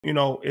you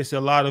know, it's a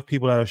lot of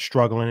people that are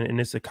struggling in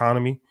this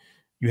economy.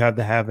 You have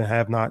the have and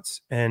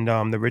have-nots, and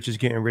the rich is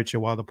getting richer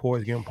while the poor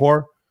is getting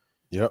poorer.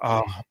 Yep.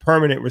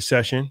 Permanent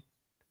recession,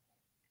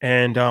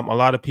 and a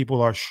lot of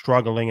people are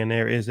struggling, and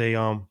there is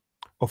a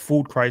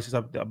food crisis.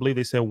 I believe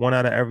they said 1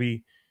 out of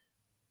every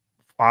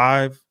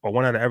 5 or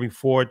 1 out of every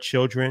 4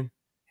 children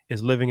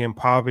is living in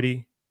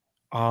poverty,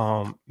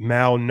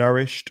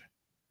 malnourished.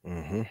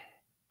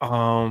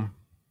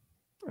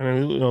 I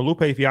mean, you know,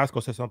 Lupe Fiasco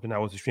said something that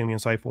was extremely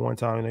insightful one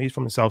time. You know, he's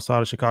from the south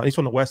side of Chicago. He's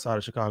from the west side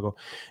of Chicago,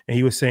 and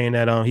he was saying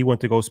that he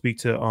went to go speak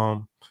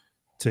to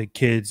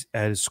kids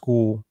at his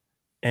school,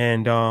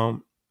 and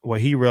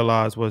what he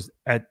realized was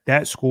at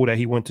that school that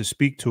he went to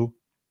speak to,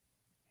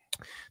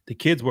 the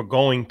kids were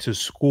going to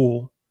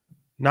school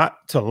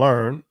not to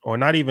learn, or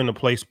not even to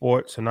play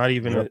sports, or not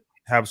even to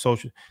have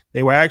social.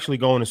 They were actually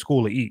going to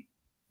school to eat.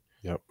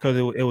 Because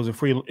it was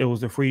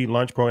a free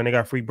lunch program. They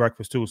got free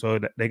breakfast too, so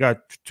they got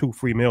 2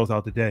 free meals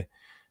out the day.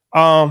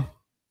 So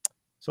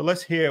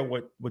let's hear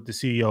what the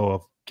CEO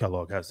of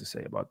Kellogg has to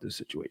say about this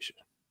situation.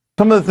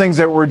 Some of the things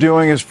that we're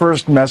doing is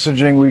first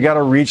messaging. We got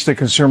to reach the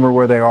consumer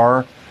where they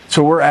are.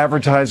 So we're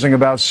advertising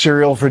about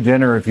cereal for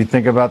dinner. If you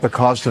think about the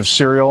cost of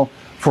cereal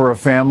for a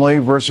family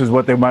versus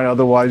what they might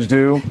otherwise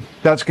do,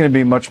 that's going to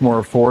be much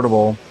more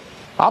affordable.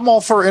 I'm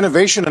all for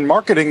innovation and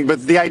marketing,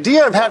 but the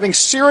idea of having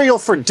cereal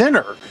for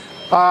dinner,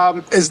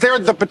 is there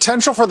the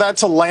potential for that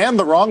to land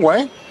the wrong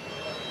way?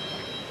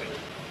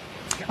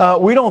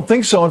 We don't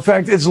think so. In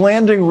fact, it's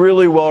landing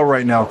really well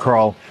right now,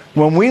 Carl.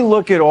 When we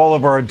look at all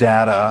of our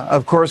data,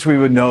 of course, we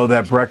would know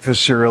that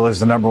breakfast cereal is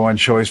the #1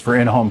 choice for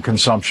in-home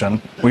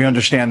consumption. We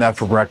understand that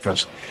for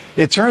breakfast.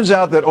 It turns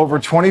out that over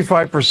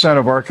 25%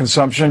 of our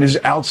consumption is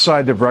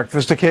outside the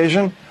breakfast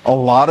occasion. A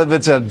lot of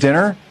it's at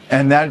dinner,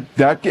 and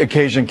that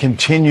occasion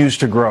continues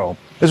to grow,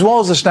 as well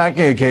as the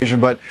snacking occasion.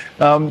 But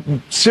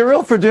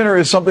cereal for dinner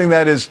is something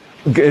that is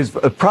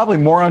probably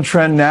more on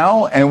trend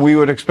now, and we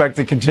would expect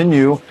to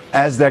continue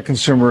as that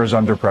consumer is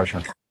under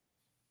pressure.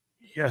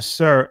 Yes,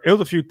 sir. It was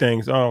a few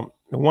things. The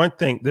one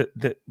thing that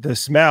the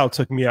smile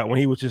took me out when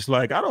he was just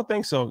like, I don't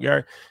think so,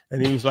 Gary.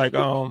 And he was like,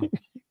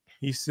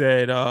 he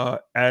said,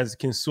 as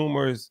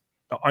consumers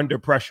are under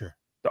pressure,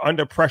 the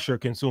under pressure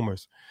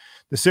consumers,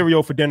 the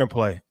cereal for dinner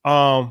play.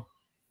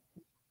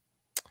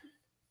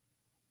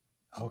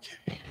 Okay.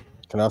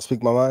 Can I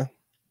speak my mind?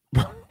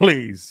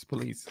 Please.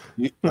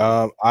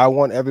 I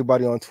want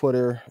everybody on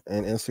Twitter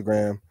and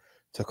Instagram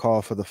to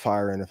call for the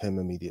firing of him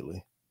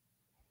immediately.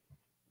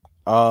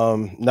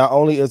 Not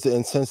only is it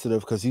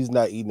insensitive because he's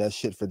not eating that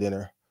shit for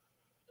dinner.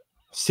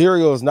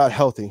 Cereal is not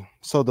healthy.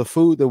 So the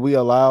food that we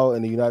allow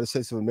in the United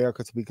States of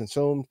America to be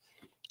consumed,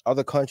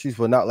 other countries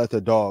will not let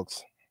their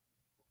dogs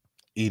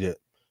eat it.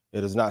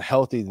 It is not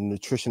healthy. The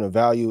nutritional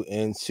value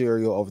in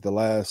cereal over the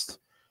last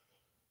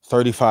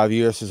 35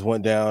 years has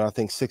went down, I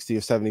think 60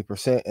 or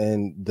 70%.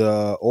 And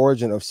the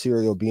origin of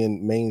cereal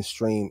being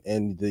mainstream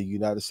in the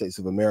United States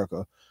of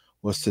America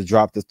was to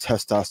drop the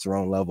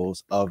testosterone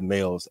levels of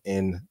males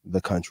in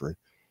the country.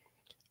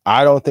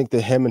 I don't think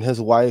that him and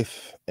his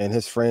wife and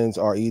his friends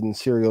are eating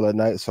cereal at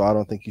night, so I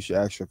don't think you should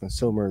ask your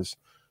consumers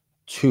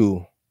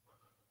to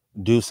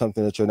do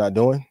something that you're not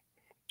doing.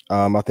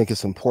 I think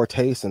it's in poor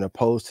taste, and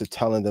opposed to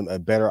telling them a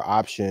better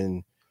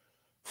option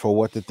for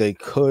what that they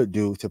could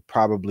do to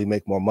probably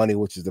make more money,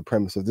 which is the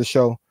premise of this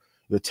show,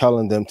 you're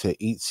telling them to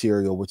eat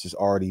cereal, which is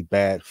already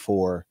bad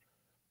for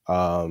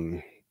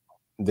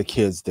the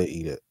kids that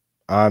eat it.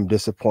 I'm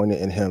disappointed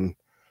in him.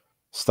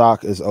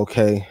 Stock is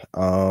okay.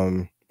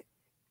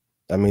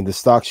 I mean, the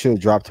stock should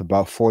drop to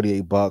about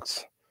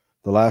 $48.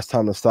 The last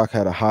time the stock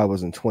had a high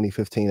was in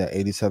 2015 at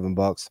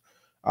 $87.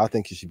 I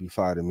think he should be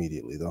fired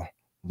immediately, though.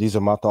 These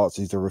are my thoughts.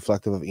 These are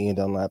reflective of Ian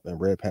Dunlap and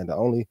Red Panda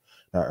only.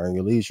 Not Earn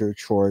Your Leisure,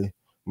 Troy,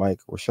 Mike,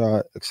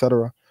 Rashad,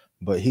 etc.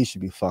 But he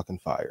should be fucking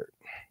fired.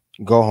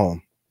 Go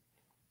home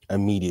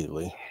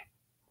immediately.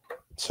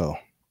 So,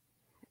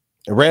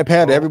 Red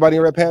Panda, everybody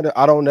in Red Panda,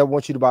 I don't ever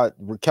want you to buy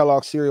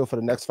Kellogg cereal for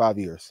the next 5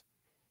 years.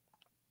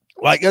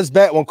 Like, it's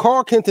bad when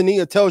Carl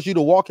Quintanilla tells you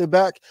to walk it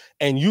back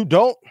and you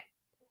don't.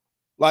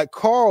 Like,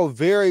 Carl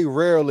very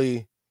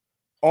rarely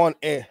on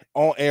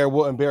air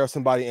will embarrass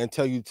somebody and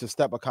tell you to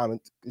step your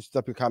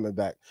comment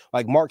back.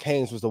 Like Mark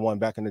Haynes was the one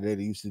back in the day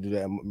that used to do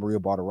that, and Maria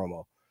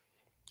Bartiromo.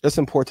 It's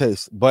in poor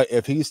taste. But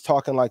if he's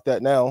talking like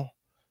that now,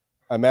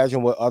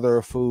 imagine what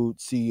other food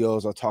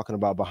CEOs are talking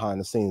about behind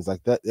the scenes.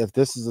 Like that, if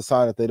this is a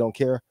sign that they don't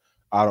care,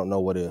 I don't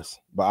know what is.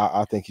 But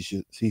I think he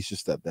should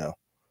step down.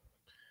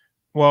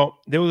 Well,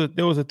 there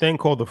was a thing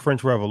called the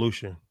French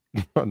Revolution,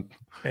 and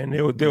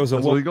there was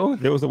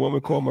a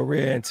woman called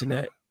Maria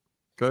Antoinette.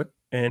 Good.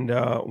 And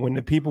when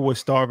the people were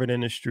starving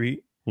in the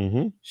street,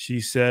 she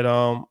said,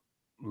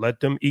 "Let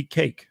them eat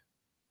cake."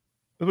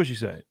 That's what she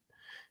said,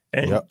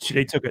 and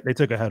they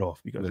took her head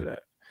off because of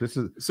that. This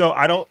is so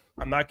I don't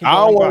want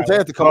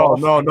that to come off.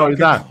 No, he's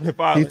not.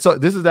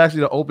 This is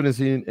actually the opening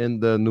scene in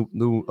the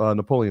new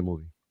Napoleon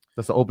movie.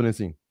 That's the opening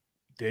scene.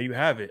 There you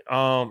have it.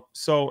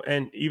 So,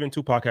 and even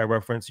Tupac had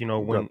reference, you know,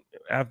 when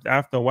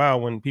after a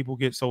while, when people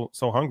get so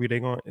hungry, they're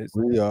going it's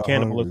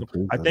cannibalism.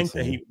 I think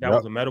that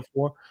was a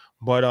metaphor,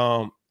 but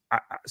okay,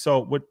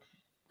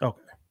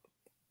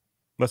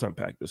 let's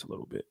unpack this a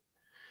little bit.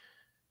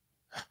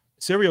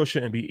 Cereal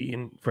shouldn't be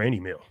eaten for any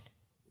meal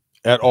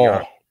at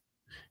all.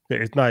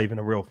 It's not even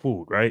a real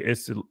food, right?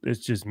 It's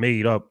just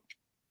made up.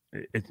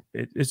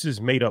 It's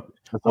just made up.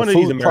 One of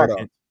these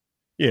Americans.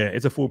 Yeah,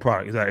 it's a food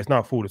product. It's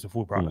not food. It's a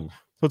food product.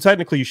 So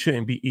technically, you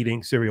shouldn't be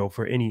eating cereal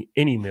for any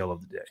meal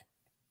of the day.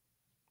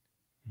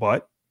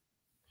 But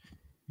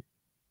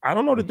I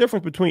don't know the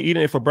difference between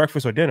eating it for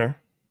breakfast or dinner.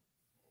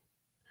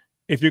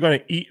 If you're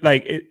gonna eat,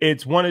 like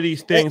it's one of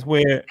these things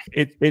where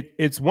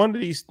it's one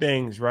of these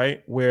things,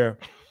 right? Where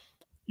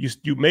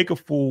you make a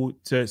food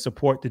to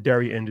support the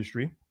dairy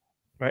industry,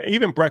 right?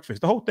 Even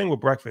breakfast. The whole thing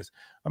with breakfast,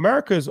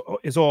 America is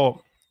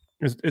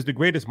the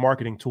greatest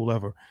marketing tool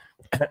ever.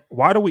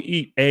 Why do we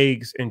eat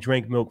eggs and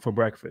drink milk for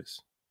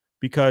breakfast?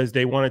 Because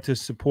they wanted to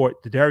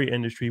support the dairy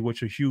industry,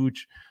 which are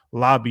huge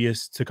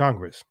lobbyists to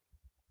Congress.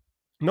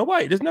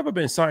 There's never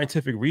been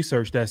scientific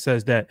research that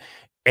says that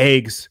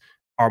eggs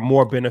are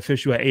more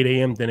beneficial at 8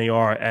 a.m. than they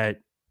are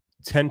at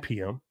 10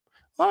 p.m.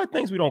 A lot of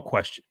things we don't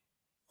question.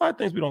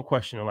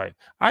 In life.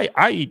 I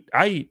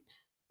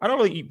don't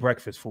really eat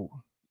breakfast food.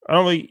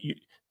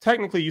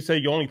 Technically, you say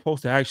you're only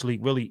supposed to actually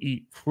really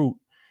eat fruit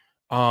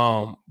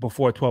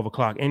before 12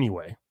 o'clock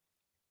anyway.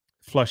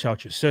 Flush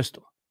out your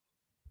system.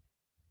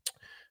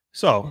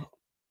 So,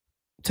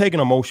 taking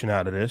emotion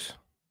out of this,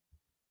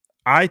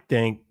 I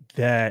think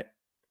that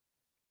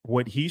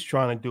what he's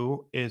trying to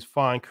do is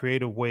find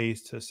creative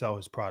ways to sell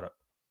his product.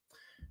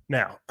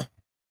 Now,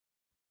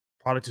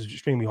 product is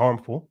extremely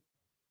harmful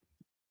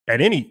at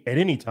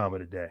any time of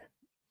the day.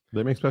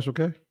 They make Special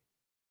K?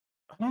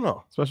 I don't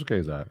know. Special K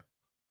is that.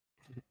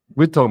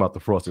 We're talking about the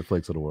Frosted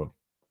Flakes of the world.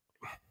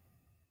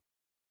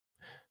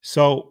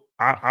 So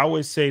I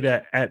would say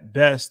that at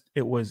best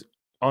it was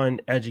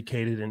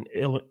uneducated and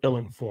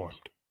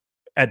ill-informed.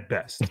 At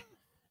best.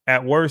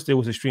 At worst, it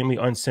was extremely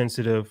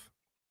unsensitive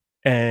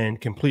and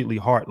completely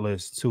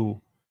heartless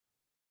to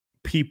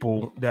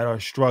people that are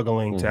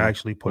struggling to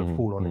actually put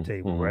food on the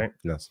table, right?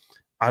 Yes.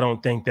 I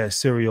don't think that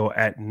cereal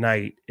at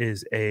night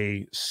is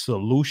a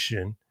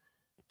solution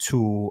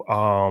to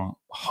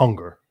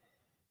hunger.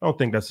 I don't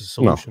think that's a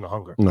solution to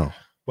hunger. No.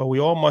 But we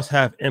all must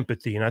have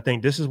empathy. And I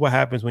think this is what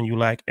happens when you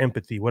lack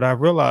empathy. What I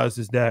realized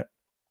is that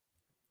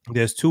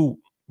there's two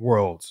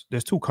worlds.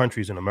 There's two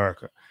countries in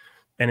America.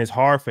 And it's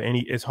hard for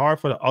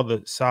the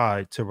other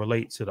side to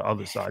relate to the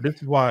other side.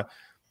 This is why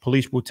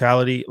police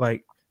brutality,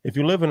 like if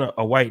you live in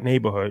a white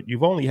neighborhood,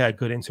 you've only had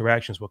good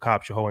interactions with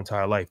cops your whole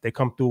entire life. They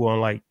come through on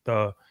like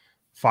the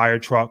fire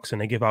trucks and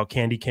they give out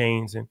candy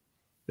canes and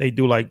they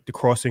do like the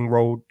crossing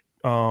road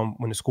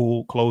when the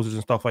school closes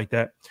and stuff like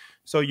that.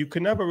 So you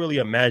could never really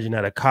imagine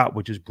that a cop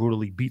would just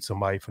brutally beat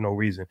somebody for no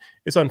reason.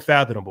 It's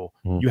unfathomable.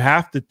 You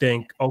have to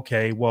think,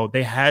 okay, well,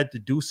 they had to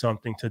do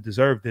something to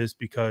deserve this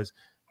because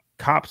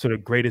cops are the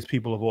greatest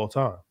people of all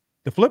time.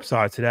 The flip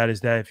side to that is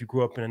that if you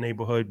grew up in a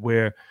neighborhood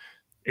where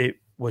it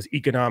was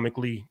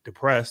economically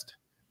depressed,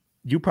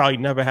 you probably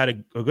never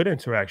had a good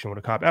interaction with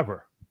a cop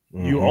ever.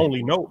 You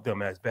only know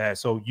them as bad.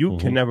 So you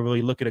can never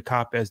really look at a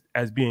cop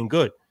as being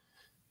good.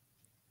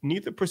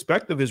 Neither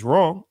perspective is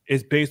wrong.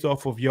 It's based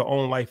off of your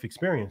own life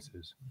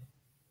experiences.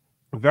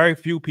 Very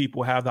few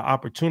people have the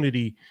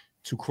opportunity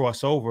to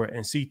cross over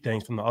and see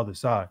things from the other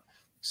side.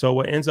 So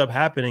what ends up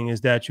happening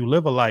is that you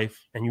live a life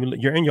and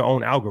you're in your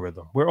own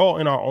algorithm. We're all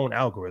in our own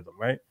algorithm,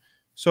 right?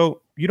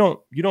 So you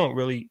don't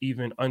really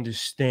even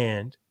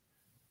understand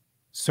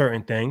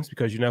certain things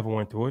because you never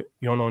went through it.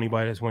 You don't know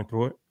anybody that's went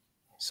through it.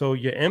 So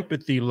your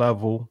empathy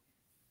level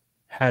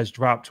has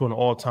dropped to an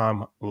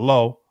all-time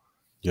low.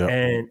 Yeah.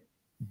 And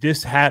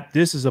this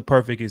is a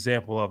perfect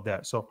example of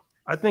that. So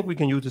I think we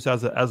can use this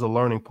as a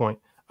learning point.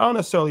 I don't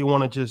necessarily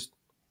want to just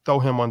throw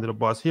him under the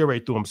bus. He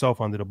already threw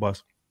himself under the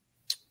bus.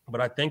 But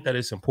I think that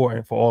it's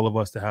important for all of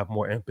us to have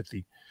more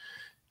empathy,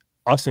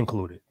 us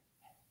included.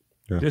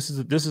 Yeah. This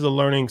is a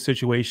learning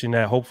situation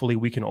that hopefully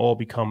we can all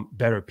become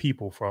better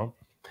people from,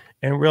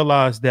 and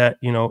realize that,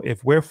 you know,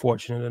 if we're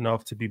fortunate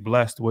enough to be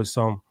blessed with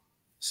some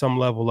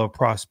level of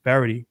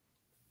prosperity,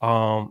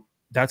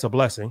 that's a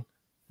blessing.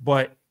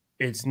 But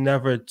it's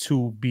never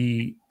to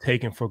be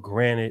taken for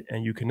granted,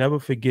 and you can never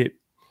forget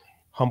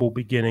humble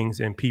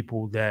beginnings and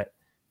people that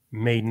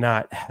may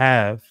not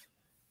have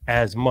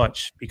as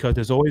much, because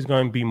there's always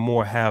going to be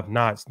more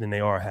have-nots than they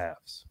are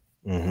haves.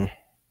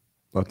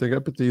 I think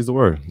empathy is the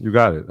word. You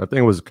got it. I think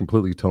it was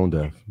completely tone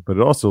deaf, but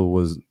it also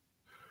was,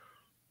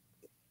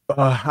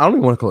 I don't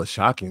even want to call it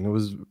shocking. It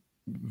was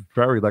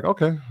very like,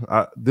 okay,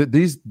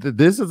 this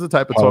is the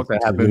type of talk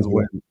that happens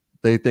when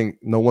they think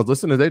no one's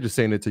listening. They're just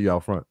saying it to you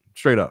out front,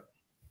 straight up.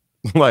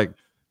 Like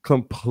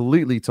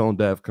completely tone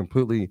deaf,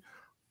 completely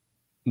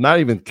not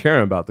even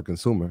caring about the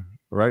consumer,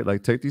 right?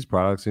 Like take these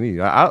products and eat.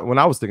 When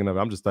I was thinking of it,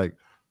 I'm just like,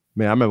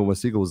 man, I remember when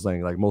Siegel was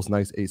saying like most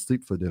nights ate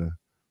sleep for dinner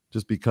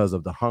just because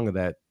of the hunger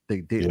that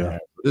they didn't have.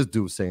 This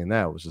dude saying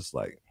that was just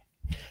like,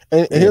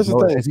 and here's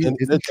the thing,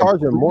 they're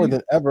charging more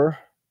than ever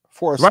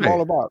for a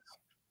smaller box.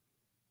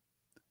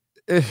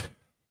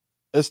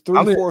 It's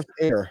three-fourths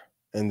air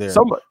in there.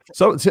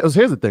 So here's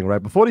the thing,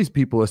 right? Before these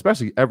people,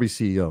 especially every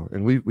CEO,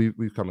 and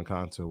we've come in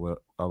contact with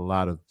a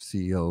lot of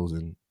CEOs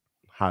and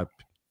high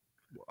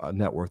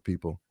net worth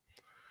people.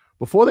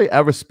 Before they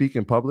ever speak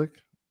in public,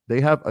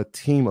 they have a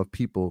team of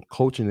people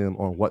coaching them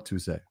on what to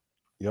say.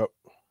 Yep.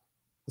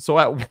 So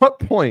at what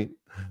point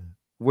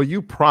were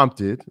you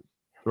prompted,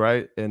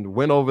 right, and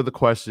went over the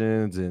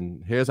questions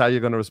and here's how you're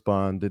going to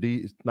respond? Did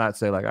he not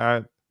say like, all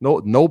right,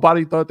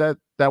 nobody thought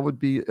that would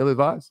be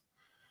ill-advised?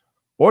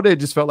 Or they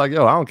just felt like,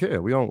 yo, I don't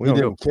care. We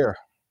don't care.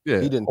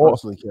 Yeah. He didn't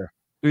personally care.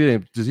 He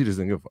just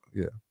didn't give a fuck.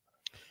 Yeah.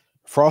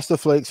 Frosted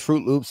Flakes,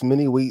 Fruit Loops,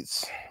 Mini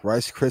Wheats,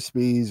 Rice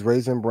Krispies,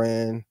 Raisin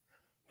Bran,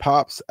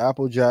 Pops,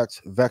 Apple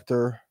Jacks,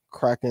 Vector,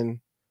 Kraken,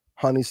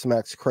 Honey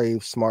Smacks,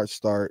 Crave, Smart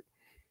Start.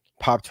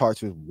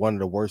 Pop-Tarts was one of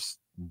the worst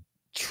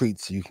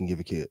treats you can give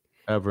a kid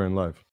ever in life.